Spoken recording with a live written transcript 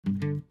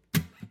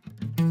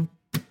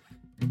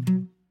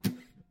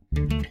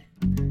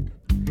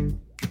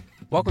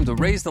Welcome to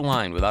Raise the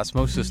Line with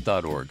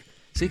Osmosis.org,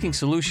 seeking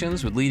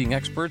solutions with leading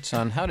experts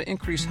on how to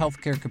increase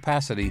healthcare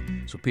capacity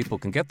so people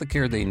can get the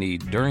care they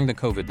need during the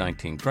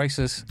COVID-19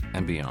 crisis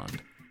and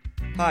beyond.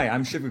 Hi,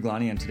 I'm Shiv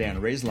Gaglani, and today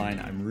on Raise the Line,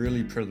 I'm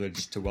really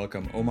privileged to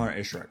welcome Omar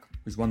Ishrak,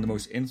 who's one of the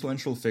most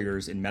influential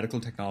figures in medical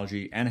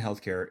technology and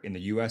healthcare in the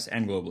US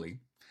and globally.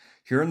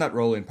 He earned that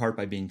role in part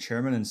by being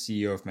chairman and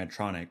CEO of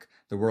Medtronic,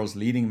 the world's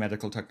leading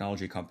medical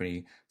technology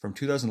company, from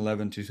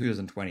 2011 to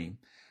 2020,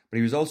 but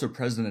he was also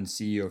president and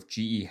CEO of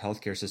GE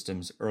Healthcare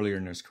Systems earlier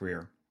in his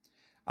career.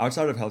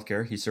 Outside of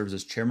healthcare, he serves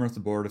as chairman of the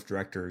board of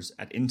directors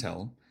at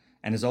Intel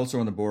and is also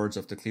on the boards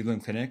of the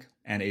Cleveland Clinic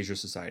and Asia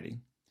Society.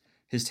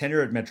 His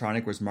tenure at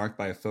Medtronic was marked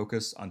by a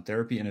focus on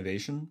therapy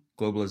innovation,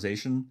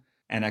 globalization,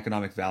 and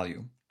economic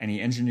value, and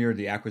he engineered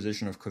the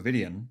acquisition of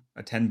Covidien,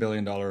 a $10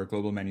 billion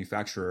global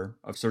manufacturer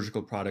of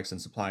surgical products and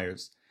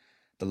suppliers,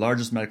 the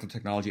largest medical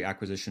technology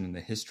acquisition in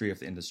the history of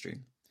the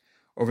industry.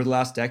 Over the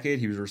last decade,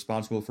 he was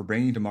responsible for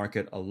bringing to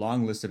market a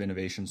long list of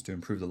innovations to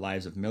improve the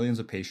lives of millions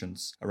of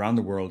patients around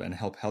the world and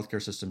help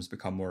healthcare systems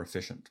become more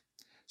efficient.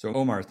 So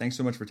Omar, thanks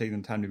so much for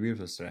taking the time to be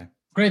with us today.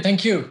 Great,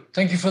 thank you.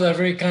 Thank you for that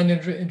very kind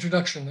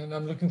introduction, and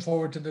I'm looking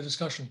forward to the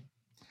discussion.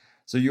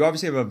 So you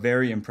obviously have a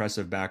very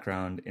impressive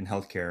background in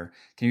healthcare.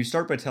 Can you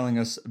start by telling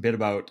us a bit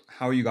about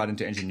how you got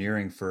into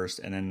engineering first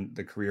and then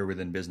the career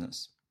within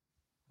business?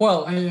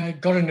 Well, I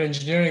got into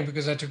engineering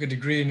because I took a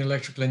degree in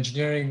electrical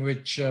engineering,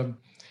 which,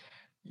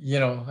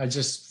 I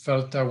just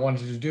felt I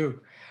wanted to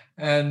do.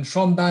 And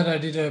from that, I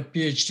did a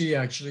PhD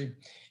actually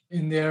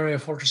in the area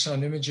of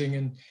ultrasound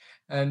imaging.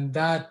 And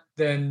that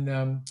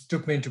then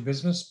took me into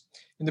business.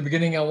 In the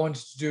beginning, I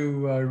wanted to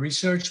do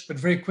research, but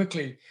very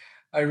quickly,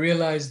 I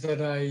realized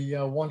that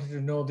I wanted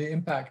to know the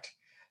impact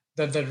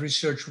that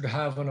research would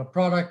have on a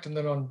product and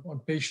then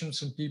on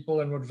patients and people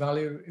and what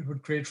value it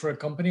would create for a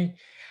company.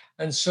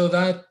 And so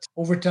that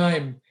over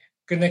time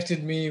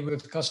connected me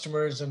with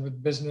customers and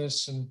with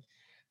business.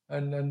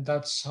 And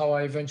that's how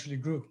I eventually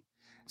grew.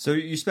 So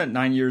you spent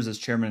 9 years as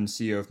chairman and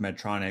CEO of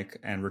Medtronic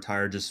and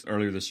retired just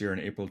earlier this year in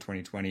April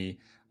 2020,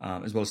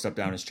 as well as stepped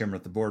down as chairman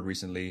of the board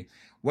recently.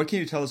 What can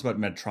you tell us about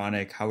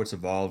Medtronic, how it's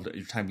evolved,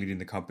 your time leading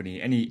the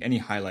company, any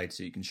highlights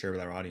that you can share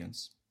with our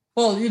audience?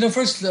 Well,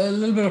 first, a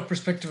little bit of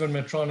perspective on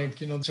Medtronic.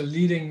 It's a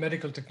leading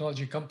medical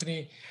technology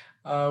company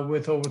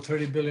with over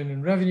 30 billion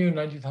in revenue,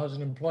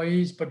 90,000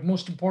 employees. But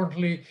most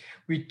importantly,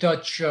 we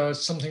touch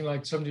something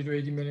like 70 to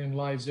 80 million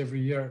lives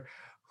every year,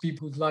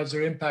 people whose lives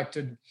are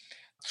impacted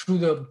through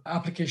the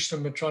application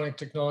of Medtronic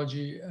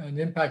technology and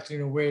impacted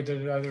in a way that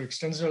it either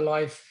extends their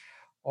life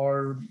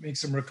or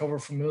makes them recover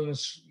from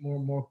illness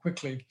more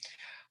quickly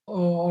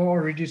or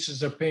reduces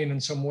their pain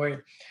in some way.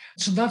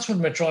 So that's what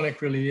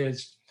Medtronic really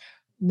is.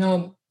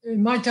 Now,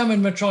 in my time at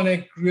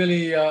Medtronic,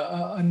 really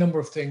a number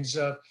of things.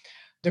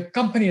 The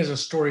company has a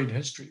storied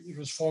history. It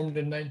was formed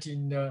in late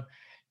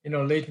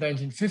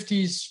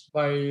 1950s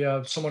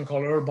by someone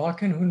called Earl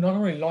Bakken, who not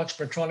only launched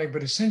Medtronic,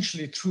 but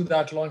essentially through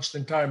that launched the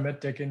entire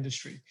medtech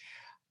industry.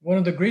 One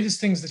of the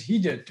greatest things that he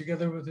did,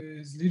 together with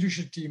his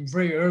leadership team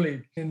very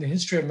early in the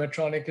history of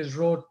Medtronic, is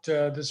wrote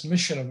this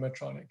mission of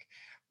Medtronic,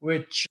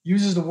 which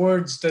uses the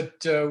words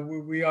that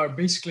we are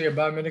basically a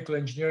biomedical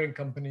engineering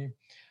company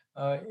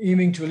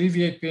aiming to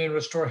alleviate pain,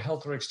 restore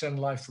health, or extend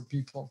life for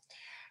people.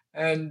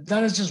 And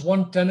that is just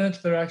one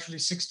tenet. There are actually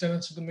 6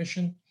 tenets of the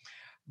mission.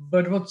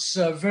 But what's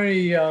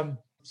very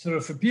sort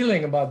of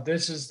appealing about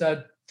this is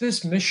that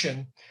this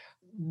mission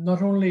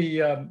not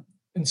only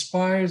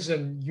inspires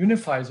and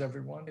unifies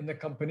everyone in the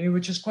company,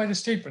 which is quite a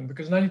statement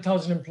because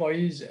 90,000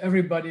 employees,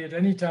 everybody at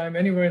any time,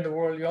 anywhere in the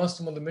world, you ask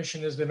them what the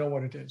mission is, they know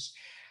what it is.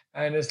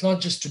 And it's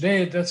not just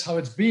today, that's how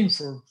it's been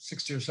for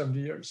 60 or 70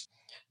 years.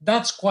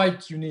 That's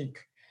quite unique.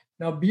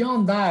 Now,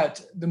 beyond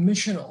that, the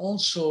mission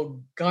also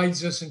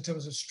guides us in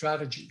terms of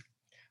strategy,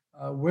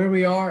 where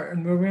we are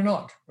and where we're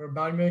not. We're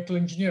biomedical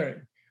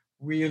engineering.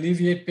 We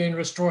alleviate pain,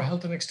 restore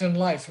health, and extend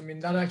life. I mean,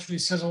 that actually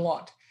says a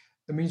lot.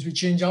 That means we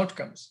change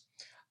outcomes.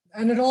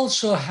 And it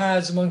also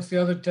has, amongst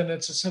the other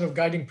tenets, a set of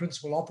guiding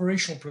principles,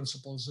 operational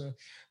principles,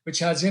 which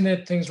has in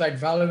it things like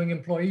valuing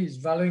employees,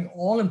 valuing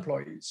all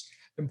employees,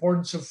 the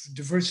importance of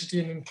diversity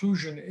and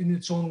inclusion in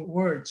its own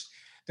words,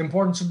 the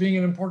importance of being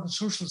an important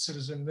social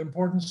citizen, the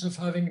importance of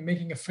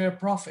making a fair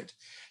profit.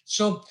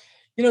 So,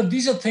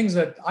 these are things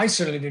that I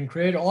certainly didn't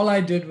create. All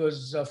I did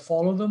was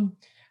follow them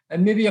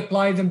and maybe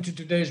apply them to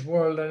today's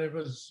world. And it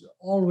was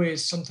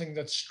always something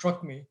that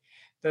struck me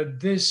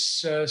that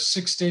this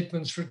 6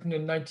 statements written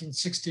in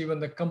 1960 when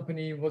the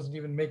company wasn't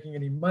even making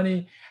any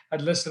money,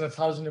 had less than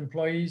 1,000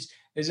 employees,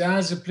 is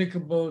as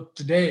applicable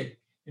today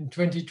in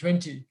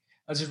 2020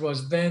 as it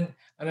was then,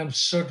 and I'm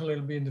certain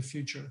it'll be in the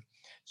future.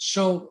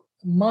 So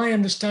my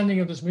understanding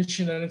of this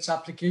mission and its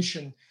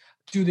application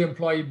to the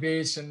employee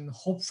base and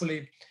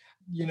hopefully,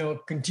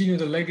 continue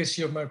the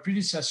legacy of my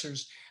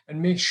predecessors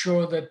and make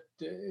sure that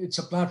it's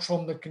a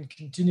platform that can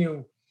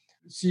continue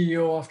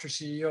CEO after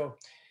CEO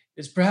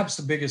is perhaps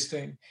the biggest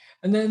thing.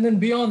 And then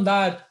beyond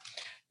that,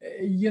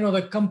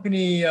 the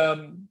company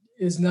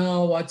is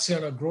now, I'd say,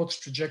 on a growth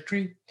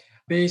trajectory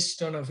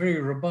based on a very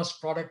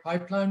robust product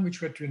pipeline, which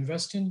we had to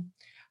invest in.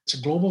 It's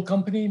a global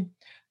company.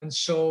 And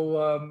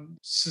so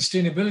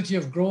sustainability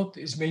of growth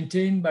is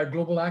maintained by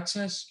global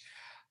access.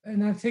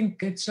 And I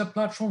think it's a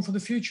platform for the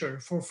future,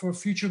 for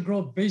future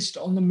growth based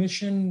on the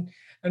mission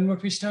and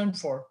what we stand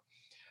for.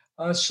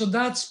 So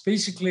that's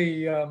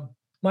basically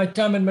my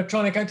time at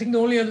Medtronic. I think the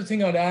only other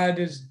thing I'd add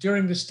is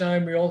during this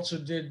time, we also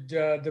did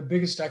the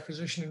biggest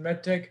acquisition in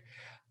medtech,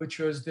 which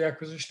was the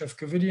acquisition of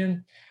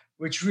Covidien,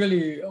 which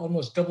really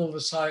almost doubled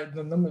the size,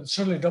 the number,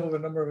 certainly doubled the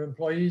number of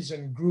employees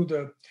and grew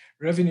the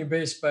revenue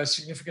base by a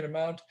significant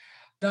amount.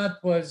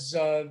 That was,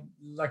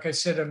 like I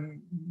said, a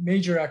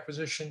major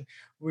acquisition,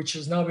 which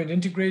has now been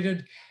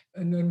integrated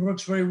and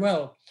works very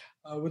well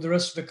with the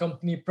rest of the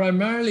company,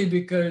 primarily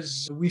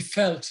because we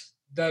felt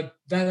that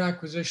that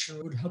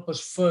acquisition would help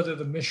us further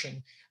the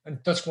mission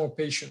and touch more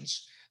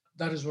patients.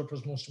 That is what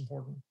was most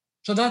important.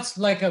 So that's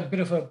like a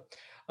bit of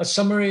a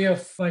summary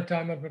of my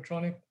time at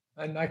Medtronic.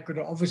 And I could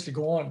obviously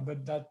go on,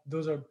 but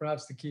those are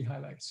perhaps the key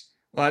highlights.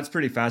 Well, that's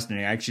pretty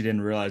fascinating. I actually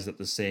didn't realize that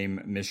the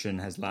same mission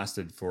has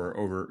lasted for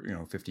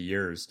over 50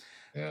 years.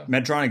 Yeah.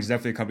 Medtronic is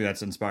definitely a company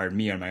that's inspired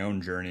me on my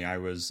own journey. I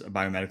was a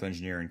biomedical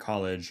engineer in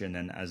college. And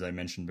then, as I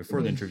mentioned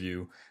before the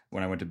interview,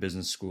 when I went to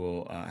business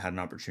school, I had an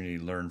opportunity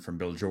to learn from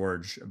Bill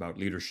George about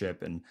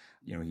leadership. And,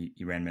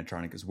 he ran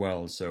Medtronic as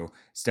well. So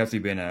it's definitely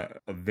been a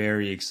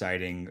very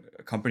exciting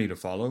company to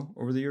follow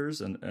over the years,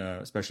 and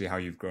especially how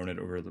you've grown it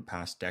over the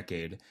past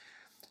decade.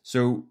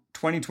 So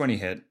 2020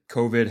 hit,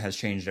 COVID has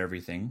changed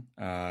everything.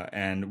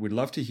 And we'd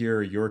love to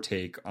hear your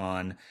take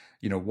on,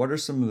 what are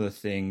some of the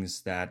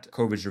things that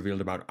COVID's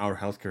revealed about our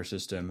healthcare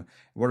system?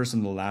 What are some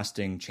of the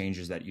lasting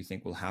changes that you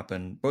think will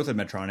happen, both at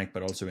Medtronic,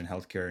 but also in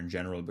healthcare in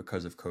general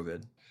because of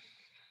COVID?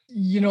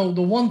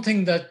 The one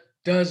thing that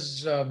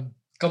does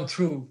come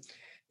through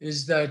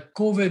is that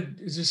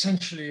COVID is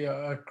essentially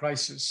a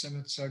crisis, and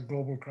it's a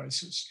global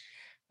crisis.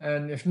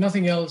 And if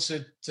nothing else,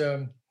 it,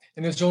 in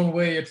its own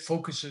way, it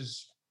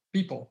focuses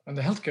people and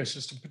the healthcare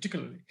system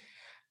particularly.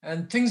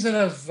 And things that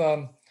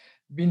have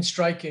been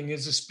striking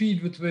is the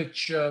speed with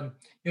which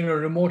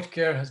remote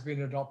care has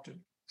been adopted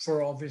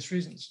for obvious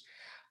reasons.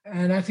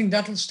 And I think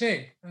that will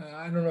stay.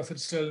 I don't know if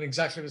it's still in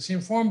exactly the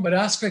same form, but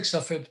aspects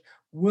of it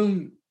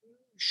will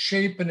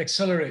shape and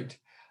accelerate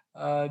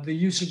the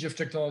usage of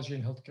technology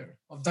in healthcare,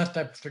 of that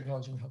type of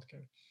technology in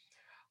healthcare.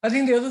 I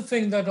think the other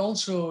thing that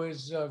also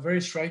is very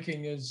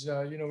striking is,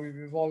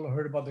 we've all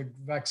heard about the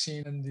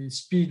vaccine and the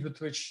speed with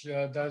which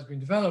that has been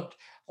developed,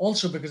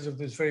 also because of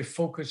this very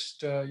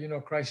focused,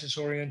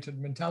 crisis-oriented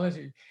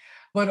mentality,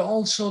 but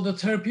also the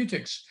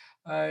therapeutics.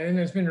 And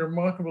it's been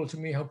remarkable to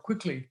me how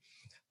quickly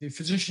the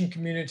physician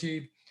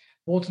community,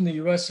 both in the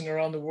US and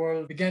around the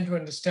world, began to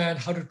understand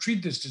how to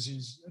treat this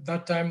disease. At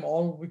that time,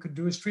 all we could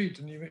do is treat,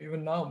 and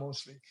even now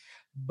mostly.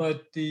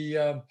 But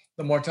the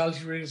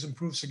mortality rate has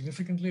improved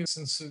significantly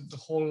since the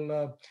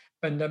whole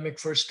pandemic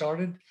first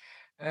started.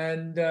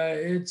 And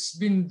it's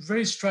been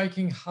very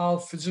striking how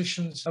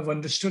physicians have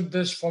understood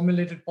this,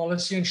 formulated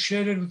policy, and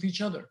shared it with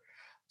each other.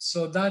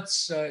 So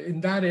that's in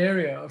that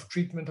area of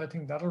treatment, I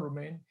think that'll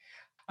remain.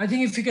 I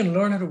think if we can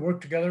learn how to work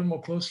together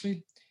more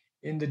closely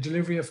in the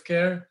delivery of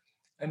care,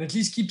 and at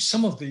least keep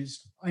some of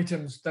these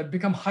items that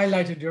become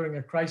highlighted during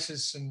a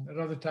crisis, and at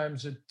other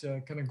times it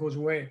kind of goes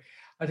away,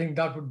 I think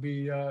that would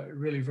be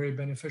really very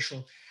beneficial.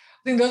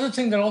 I think the other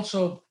thing that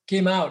also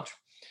came out,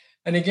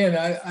 and again,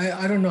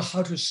 I don't know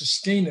how to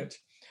sustain it,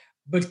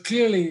 but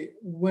clearly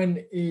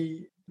when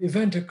an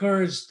event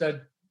occurs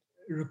that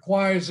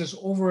requires this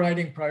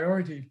overriding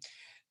priority,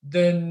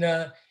 then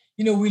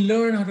we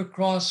learn how to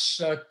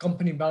cross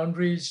company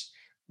boundaries,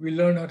 we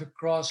learn how to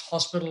cross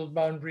hospital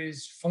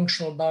boundaries,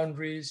 functional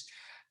boundaries,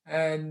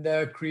 and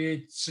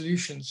create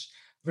solutions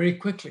very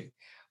quickly.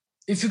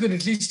 If you could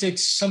at least take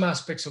some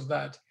aspects of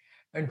that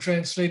and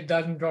translate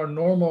that into our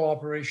normal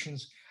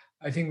operations,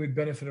 I think we'd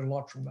benefit a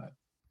lot from that.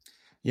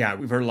 Yeah,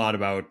 we've heard a lot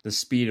about the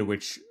speed at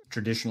which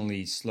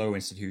traditionally slow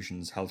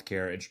institutions,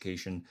 healthcare,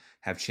 education,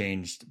 have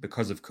changed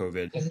because of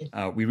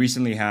COVID. We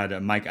recently had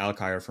Mike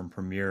Alkire from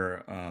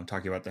Premier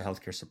talking about the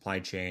healthcare supply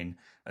chain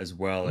as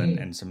well,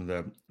 and some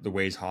of the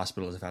ways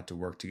hospitals have had to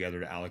work together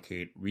to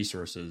allocate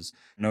resources.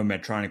 I know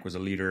Medtronic was a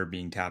leader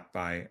being tapped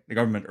by the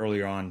government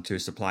earlier on to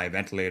supply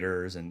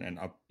ventilators and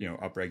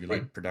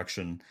upregulate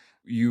production.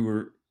 You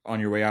were on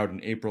your way out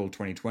in April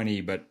 2020,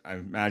 but I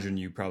imagine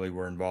you probably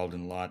were involved in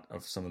a lot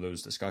of some of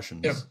those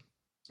discussions. Yeah,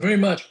 very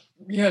much.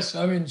 Yes,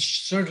 I mean,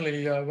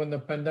 certainly when the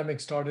pandemic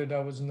started, I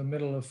was in the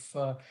middle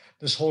of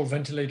this whole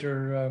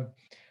ventilator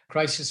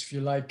crisis, if you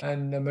like,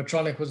 and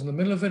Medtronic was in the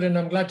middle of it. And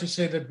I'm glad to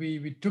say that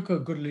we took a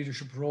good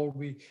leadership role.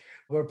 We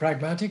were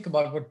pragmatic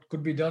about what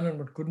could be done and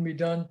what couldn't be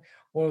done.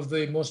 One of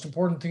the most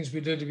important things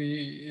we did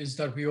is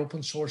that we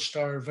open sourced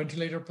our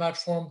ventilator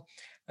platform,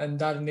 and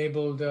that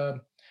enabled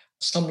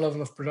some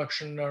level of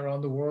production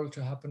around the world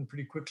to happen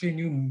pretty quickly.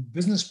 New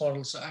business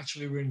models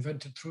actually were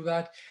invented through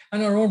that,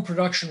 and our own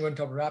production went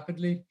up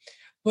rapidly.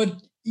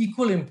 But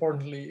equally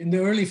importantly, in the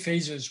early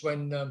phases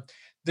when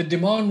the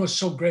demand was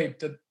so great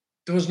that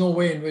there was no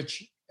way in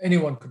which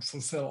anyone could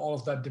fulfill all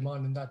of that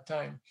demand in that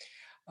time,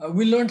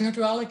 we learned how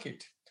to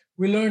allocate.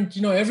 we learned,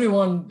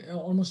 everyone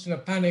almost in a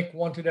panic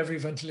wanted every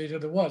ventilator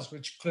there was,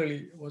 which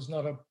clearly was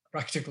not a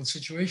practical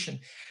situation.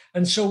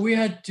 And so we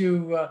had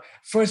to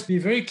first be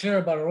very clear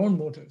about our own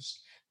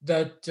motives,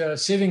 that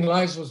saving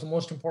lives was the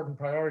most important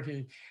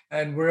priority.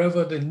 And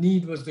wherever the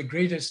need was the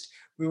greatest,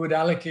 we would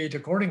allocate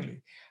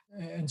accordingly.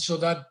 And so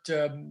that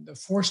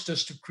forced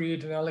us to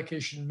create an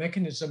allocation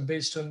mechanism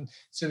based on,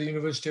 say, the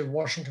University of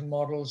Washington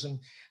models and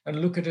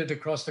look at it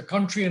across the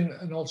country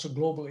and also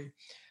globally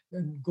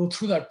and go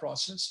through that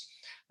process.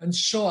 And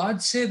so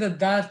I'd say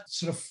that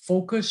sort of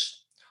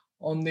focus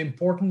on the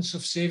importance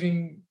of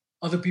saving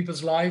other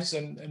people's lives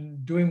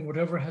and doing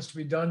whatever has to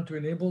be done to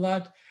enable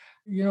that,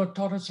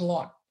 taught us a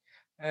lot.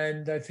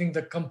 And I think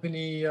the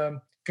company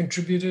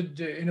contributed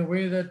in a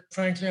way that,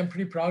 frankly, I'm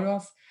pretty proud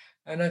of.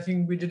 And I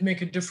think we did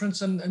make a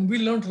difference. And we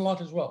learned a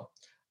lot as well.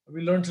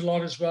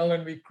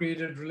 And we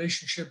created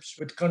relationships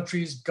with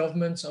countries,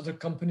 governments, other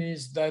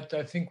companies that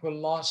I think will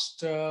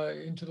last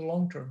into the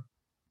long term.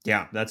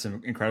 Yeah, that's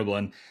incredible.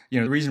 And,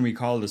 the reason we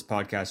call this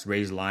podcast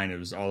Raise the Line, it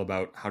was all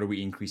about how do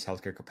we increase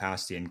healthcare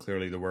capacity. And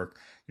clearly the work,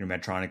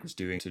 Medtronic was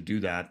doing to do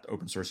that,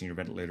 open sourcing your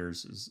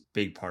ventilators is a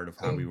big part of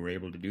how we were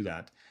able to do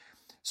that.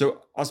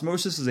 So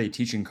Osmosis is a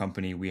teaching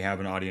company. We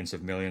have an audience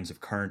of millions of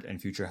current and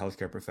future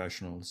healthcare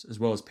professionals, as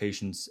well as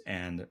patients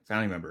and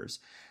family members.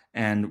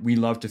 And we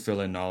love to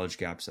fill in knowledge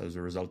gaps as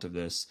a result of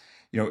this.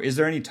 Is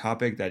there any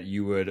topic that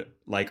you would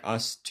like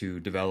us to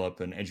develop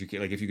and educate?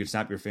 Like if you could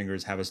snap your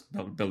fingers, have us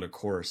build a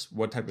course,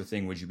 what type of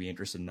thing would you be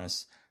interested in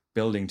us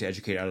building to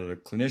educate either the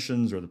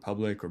clinicians or the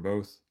public or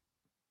both?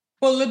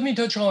 Well, let me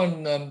touch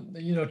on,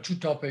 two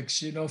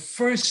topics.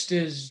 First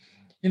is,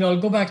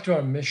 I'll go back to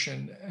our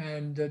mission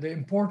and the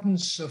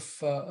importance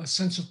of a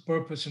sense of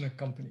purpose in a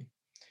company,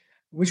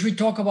 which we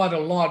talk about a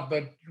lot.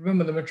 But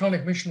remember, the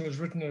Medtronic mission was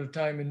written at a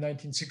time in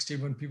 1960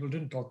 when people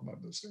didn't talk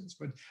about those things.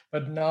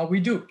 But now we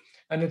do,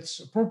 and it's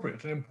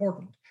appropriate and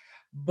important.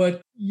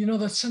 But,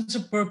 that sense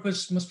of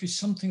purpose must be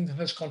something that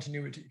has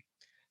continuity,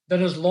 that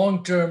has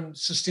long-term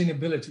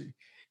sustainability.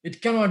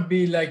 It cannot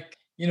be like,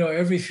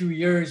 every few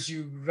years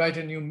you write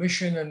a new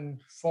mission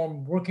and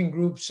form working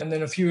groups, and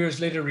then a few years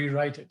later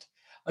rewrite it.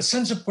 A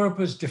sense of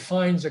purpose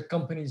defines a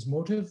company's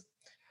motive.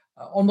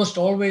 Almost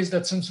always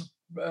that sense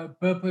of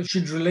purpose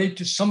should relate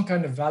to some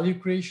kind of value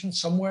creation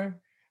somewhere,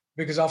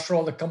 because after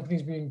all, the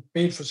company's being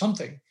paid for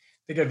something.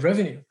 They get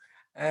revenue.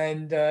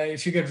 And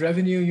if you get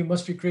revenue, you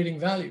must be creating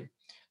value.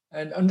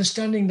 And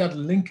understanding that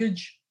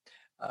linkage,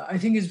 I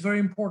think is very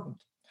important.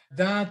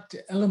 That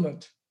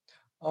element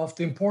of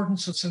the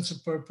importance of sense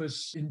of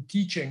purpose in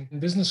teaching, in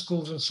business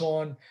schools and so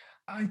on,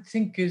 I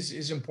think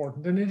is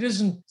important. And it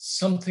isn't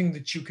something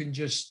that you can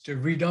just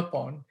read up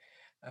on.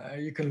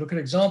 You can look at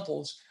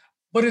examples,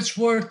 but it's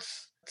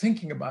worth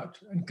thinking about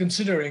and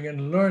considering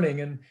and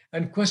learning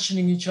and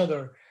questioning each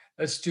other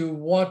as to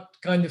what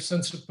kind of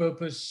sense of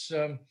purpose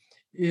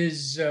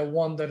is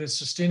one that is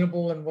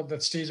sustainable and what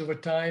that stays over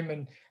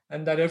time,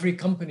 and that every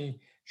company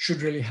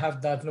should really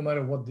have that no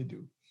matter what they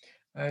do.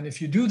 And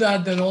if you do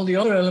that, then all the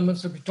other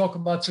elements that we talk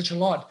about such a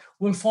lot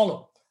will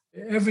follow.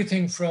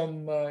 Everything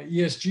from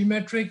ESG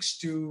metrics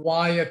to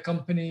why a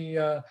company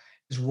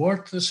is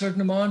worth a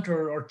certain amount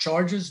or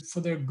charges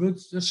for their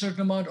goods a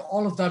certain amount,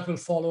 all of that will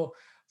follow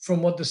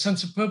from what the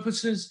sense of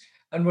purpose is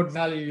and what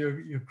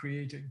value you're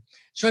creating.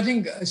 So I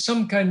think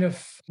some kind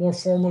of more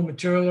formal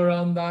material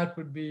around that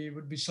would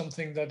be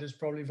something that is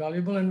probably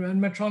valuable.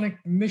 And Medtronic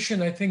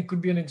mission, I think,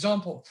 could be an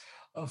example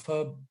of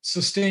a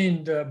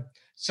sustained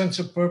sense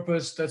of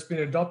purpose that's been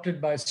adopted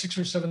by 6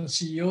 or 7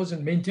 CEOs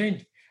and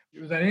maintained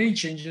without any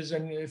changes.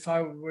 And if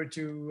I were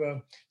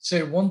to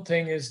say one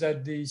thing, is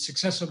that the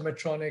success of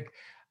Medtronic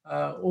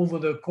over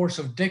the course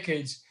of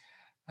decades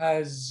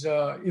has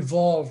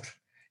evolved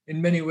in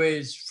many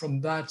ways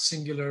from that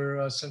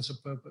singular sense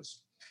of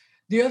purpose.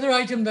 The other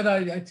item that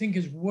I think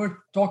is worth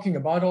talking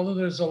about, although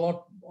there's a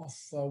lot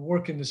of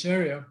work in this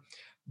area,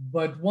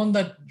 but one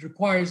that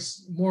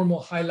requires more and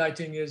more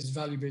highlighting is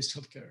value-based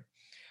healthcare.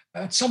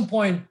 At some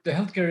point, the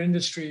healthcare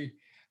industry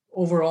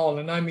overall,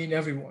 and I mean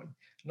everyone,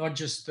 not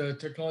just the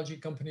technology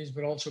companies,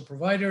 but also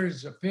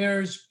providers,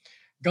 payers,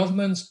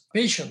 governments,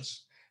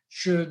 patients,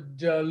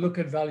 should look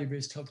at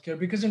value-based healthcare.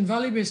 Because in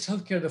value-based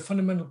healthcare, the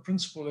fundamental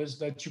principle is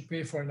that you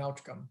pay for an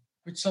outcome,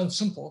 which sounds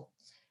simple.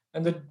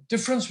 And the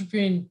difference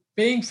between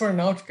paying for an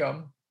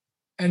outcome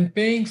and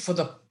paying for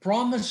the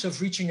promise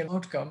of reaching an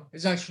outcome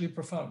is actually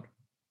profound.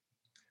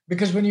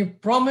 Because when you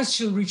promise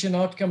you'll reach an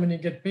outcome and you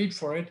get paid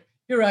for it,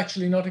 you're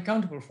actually not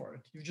accountable for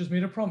it. You've just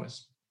made a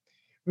promise.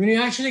 When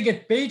you actually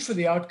get paid for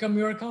the outcome,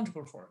 you're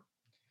accountable for it.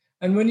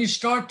 And when you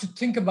start to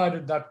think about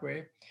it that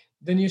way,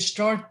 then you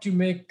start to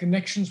make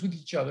connections with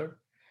each other.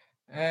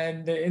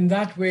 And in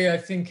that way, I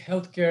think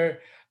healthcare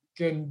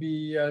can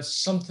be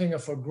something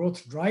of a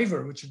growth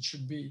driver, which it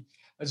should be,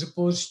 as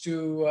opposed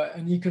to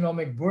an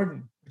economic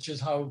burden, which is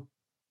how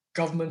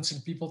governments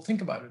and people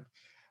think about it.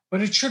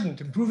 But it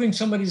shouldn't. Improving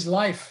somebody's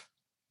life,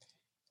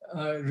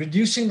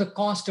 reducing the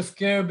cost of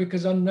care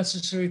because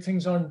unnecessary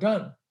things aren't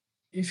done.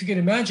 If you can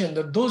imagine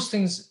that those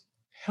things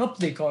help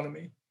the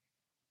economy,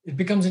 it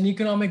becomes an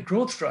economic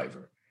growth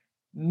driver.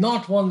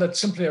 not one that's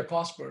simply a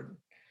cost burden.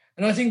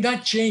 And I think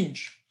that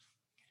change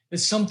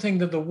is something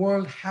that the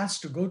world has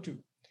to go to.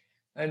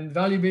 And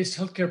value-based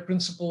healthcare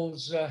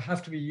principles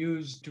have to be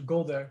used to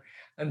go there.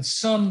 And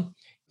some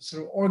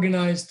sort of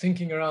organized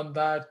thinking around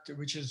that,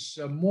 which is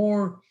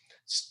more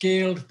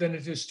scaled than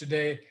it is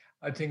today,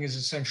 I think is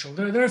essential.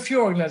 There are a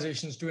few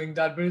organizations doing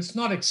that, but it's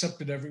not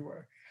accepted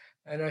everywhere.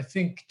 And I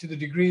think to the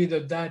degree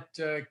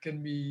that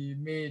can be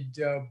made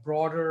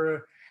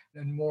broader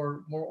and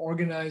more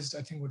organized,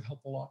 I think would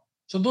help a lot.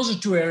 So those are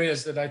two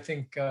areas that I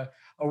think are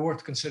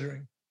worth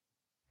considering.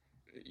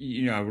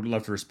 I would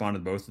love to respond to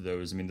both of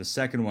those. I mean, the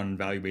second one,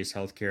 value-based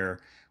healthcare,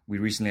 we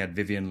recently had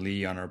Vivian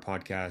Lee on our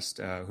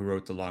podcast, who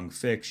wrote The Long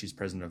Fix. She's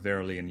president of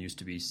Verily and used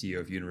to be CEO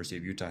of University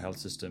of Utah Health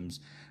Systems.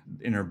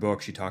 In her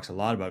book, she talks a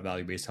lot about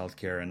value-based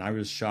healthcare, and I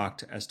was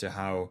shocked as to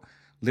how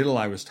little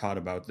I was taught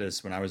about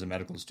this when I was a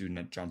medical student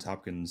at Johns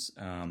Hopkins.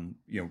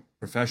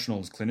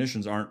 Professionals,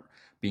 clinicians aren't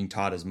being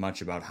taught as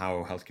much about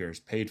how healthcare is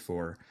paid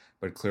for,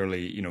 but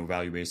clearly,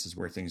 value-based is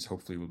where things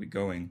hopefully will be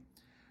going.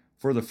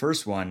 For the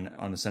first one,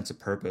 on the sense of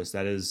purpose,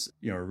 that is,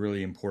 a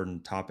really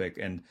important topic.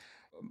 And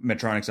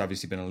Medtronic's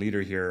obviously been a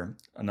leader here.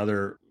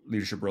 Another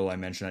leadership role I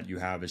mentioned that you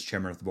have is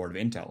chairman of the board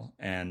of Intel.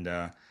 And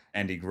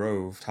Andy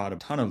Grove taught a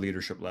ton of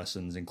leadership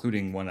lessons,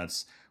 including one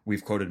that's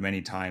we've quoted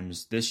many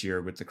times this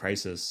year with the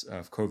crisis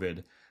of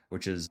COVID,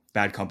 which is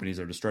bad companies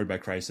are destroyed by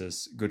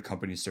crisis, good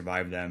companies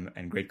survive them,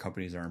 and great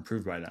companies are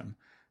improved by them.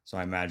 So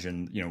I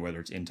imagine, whether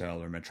it's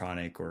Intel or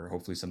Medtronic or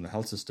hopefully some of the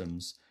health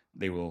systems,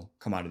 they will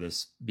come out of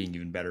this being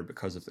even better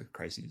because of the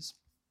crises.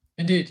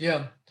 Indeed,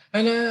 yeah.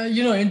 And,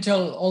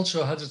 Intel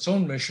also has its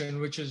own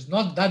mission, which is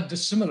not that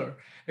dissimilar,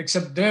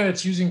 except there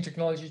it's using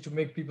technology to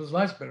make people's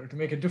lives better, to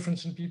make a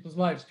difference in people's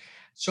lives.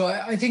 So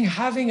I think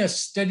having a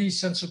steady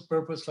sense of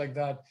purpose like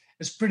that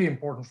is pretty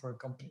important for a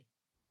company.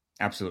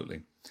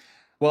 Absolutely.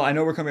 Well, I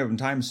know we're coming up in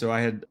time, so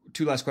I had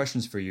two last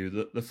questions for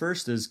you. The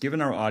first is,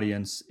 given our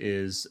audience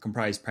is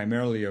comprised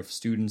primarily of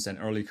students and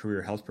early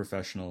career health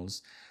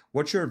professionals,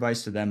 what's your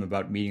advice to them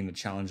about meeting the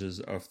challenges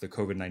of the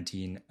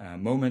COVID-19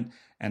 moment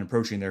and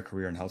approaching their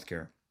career in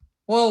healthcare?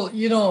 Well,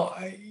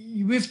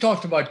 we've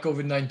talked about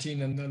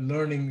COVID-19 and the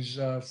learnings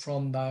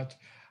from that,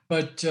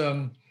 but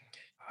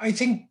I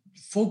think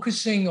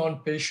focusing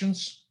on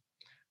patients,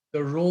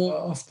 the role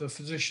of the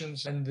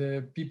physicians and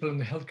the people in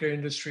the healthcare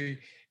industry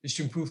is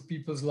to improve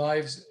people's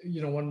lives.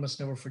 One must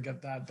never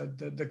forget that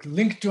the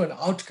link to an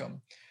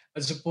outcome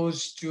as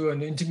opposed to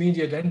an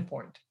intermediate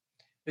endpoint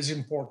is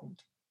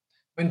important.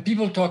 When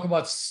people talk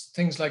about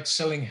things like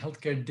selling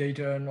healthcare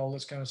data and all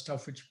this kind of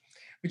stuff,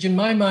 which in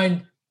my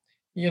mind,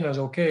 is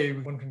okay.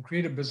 One can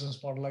create a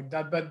business model like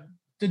that, but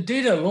the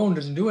data alone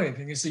doesn't do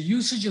anything. It's the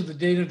usage of the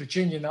data to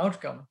change an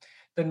outcome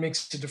that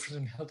makes a difference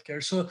in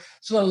healthcare. So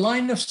a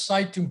line of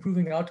sight to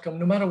improving outcome,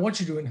 no matter what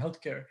you do in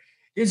healthcare,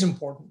 is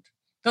important.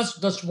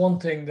 That's one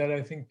thing that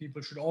I think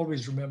people should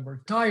always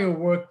remember. Tie your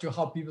work to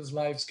how people's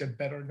lives get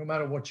better, no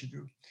matter what you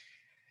do.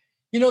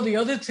 The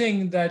other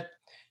thing that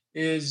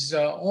is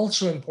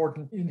also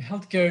important in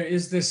healthcare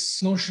is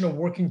this notion of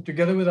working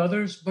together with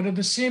others, but at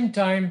the same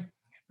time,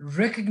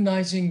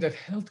 recognizing that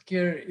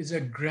healthcare is a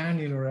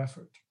granular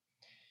effort.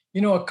 A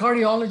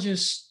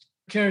cardiologist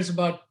cares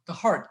about the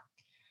heart,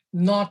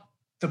 not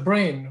the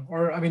brain,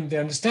 they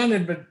understand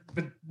it,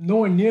 but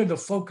nowhere near the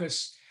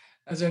focus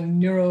as a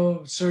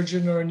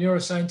neurosurgeon or a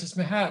neuroscientist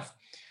may have,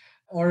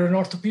 or an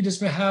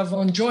orthopedist may have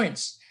on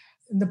joints.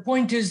 And the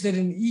point is that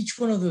in each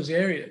one of those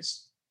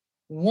areas,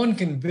 one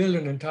can build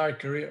an entire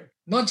career,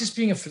 not just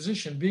being a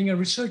physician, being a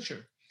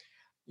researcher.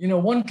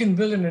 One can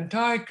build an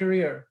entire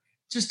career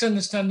just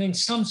understanding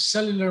some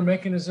cellular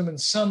mechanism in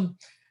some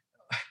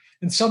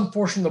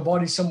portion of the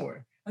body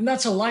somewhere. And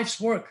that's a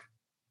life's work.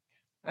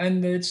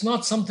 And it's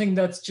not something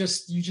that's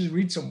you just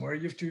read somewhere.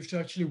 You have to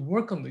actually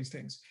work on these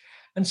things.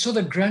 And so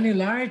the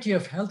granularity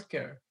of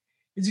healthcare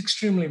is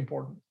extremely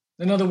important.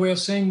 Another way of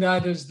saying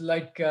that is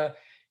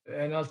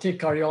and I'll take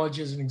cardiology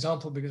as an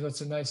example because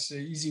that's a nice,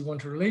 easy one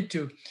to relate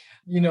to.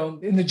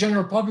 In the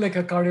general public,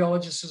 a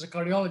cardiologist is a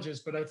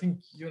cardiologist, but I think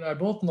you and I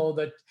both know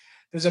that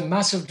there's a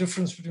massive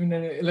difference between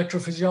an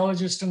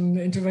electrophysiologist and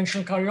an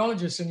interventional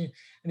cardiologist.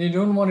 And you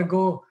don't want to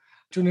go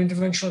to an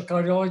interventional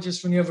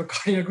cardiologist when you have a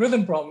cardiac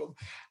rhythm problem.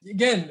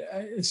 Again,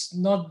 it's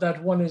not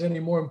that one is any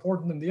more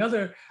important than the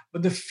other,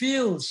 but the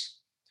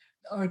fields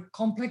are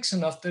complex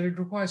enough that it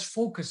requires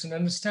focus and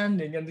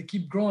understanding, and they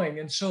keep growing.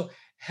 And so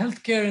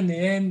healthcare in the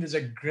end is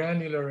a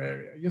granular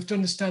area. You have to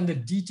understand the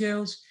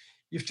details.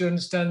 You have to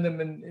understand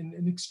them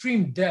in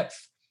extreme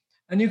depth.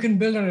 And you can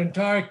build an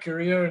entire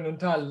career, an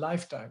entire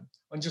lifetime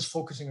on just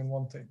focusing on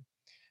one thing.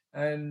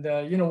 And,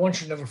 one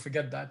should never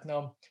forget that.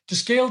 Now, to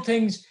scale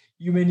things,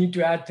 you may need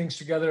to add things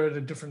together at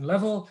a different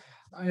level.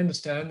 I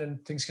understand,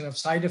 and things can have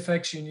side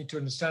effects. You need to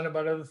understand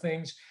about other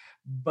things.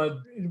 But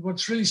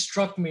what's really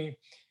struck me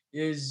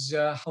is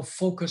how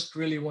focused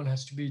really one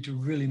has to be to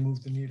really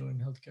move the needle in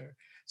healthcare.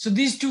 So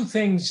these two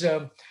things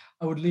I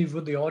would leave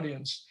with the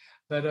audience,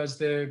 that as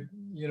they,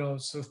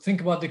 sort of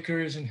think about their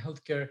careers in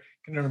healthcare,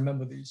 can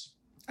remember these.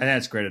 I think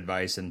that's great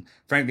advice. And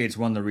frankly, it's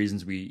one of the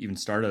reasons we even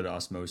started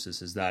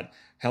Osmosis is that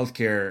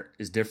healthcare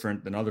is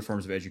different than other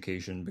forms of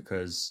education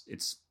because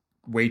it's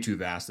way too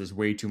vast. There's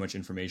way too much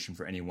information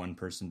for any one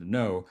person to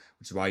know,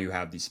 which is why you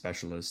have these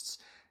specialists.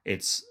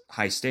 It's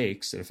high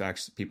stakes. It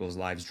affects people's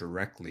lives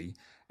directly.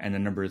 And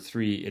then number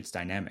three, it's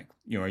dynamic.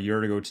 A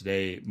year ago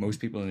today, most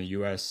people in the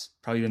US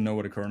probably didn't know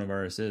what a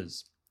coronavirus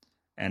is.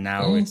 And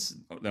now it's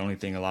the only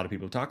thing a lot of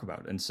people talk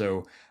about. And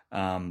so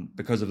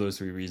because of those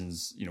three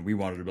reasons, we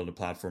wanted to build a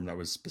platform that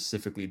was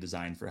specifically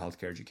designed for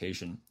healthcare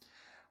education.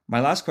 My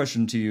last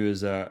question to you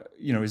is,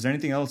 is there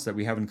anything else that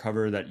we haven't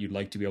covered that you'd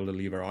like to be able to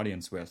leave our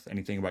audience with?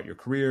 Anything about your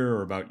career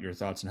or about your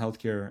thoughts in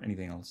healthcare?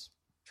 Anything else?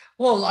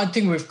 Well, I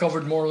think we've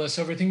covered more or less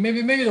everything.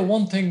 Maybe the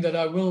one thing that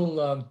I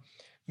will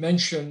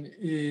mention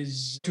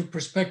is to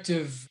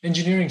prospective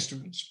engineering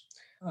students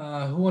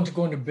who want to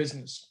go into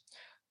business.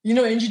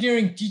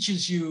 Engineering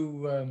teaches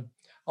you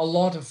a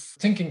lot of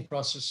thinking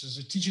processes.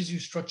 It teaches you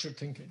structured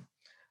thinking,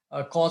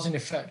 cause and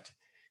effect.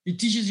 It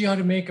teaches you how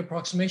to make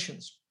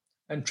approximations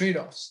and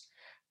trade-offs.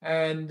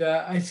 And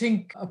I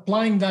think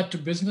applying that to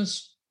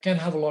business can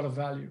have a lot of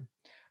value.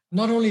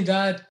 Not only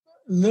that,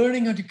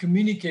 learning how to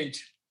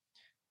communicate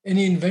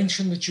any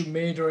invention that you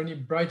made or any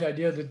bright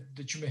idea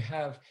that you may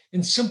have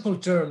in simple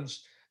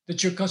terms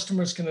that your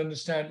customers can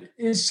understand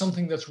is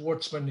something that's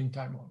worth spending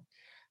time on.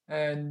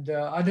 And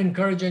I'd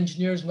encourage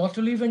engineers not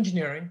to leave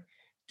engineering,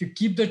 to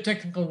keep their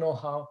technical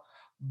know-how,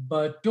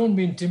 but don't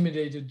be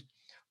intimidated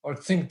or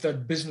think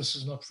that business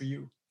is not for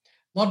you.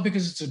 Not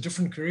because it's a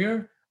different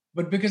career,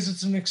 but because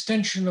it's an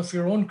extension of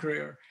your own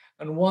career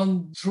and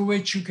one through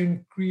which you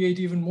can create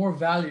even more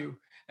value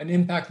and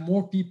impact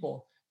more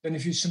people than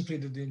if you simply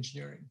did the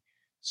engineering.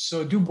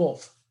 So do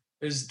both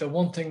is the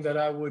one thing that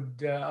I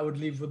would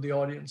leave with the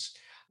audience,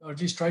 or at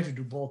least try to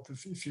do both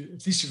at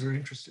least if you're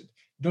interested.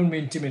 Don't be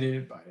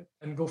intimidated by it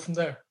and go from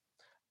there.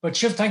 But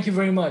Shiv, thank you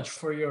very much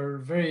for your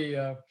very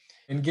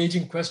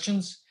engaging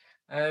questions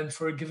and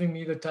for giving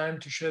me the time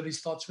to share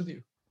these thoughts with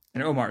you.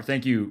 And Omar,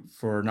 thank you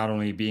for not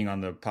only being on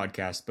the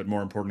podcast, but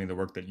more importantly, the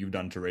work that you've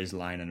done to raise the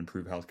line and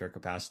improve healthcare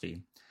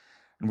capacity.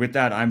 And with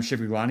that, I'm Shiv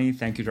Gaglani.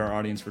 Thank you to our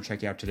audience for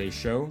checking out today's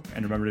show.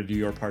 And remember to do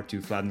your part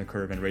to flatten the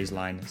curve and raise the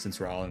line since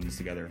we're all in this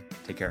together.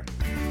 Take care.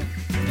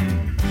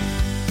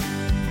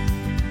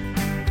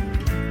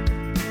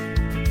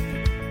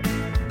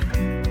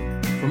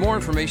 For more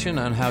information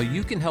on how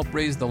you can help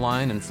raise the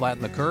line and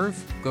flatten the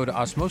curve, go to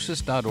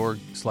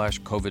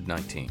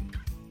osmosis.org/COVID-19.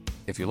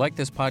 If you like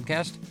this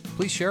podcast,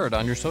 please share it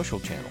on your social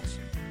channels.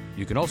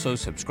 You can also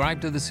subscribe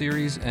to the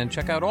series and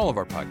check out all of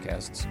our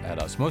podcasts at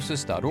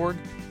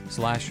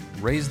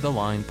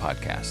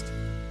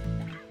osmosis.org/RaiseTheLinePodcast.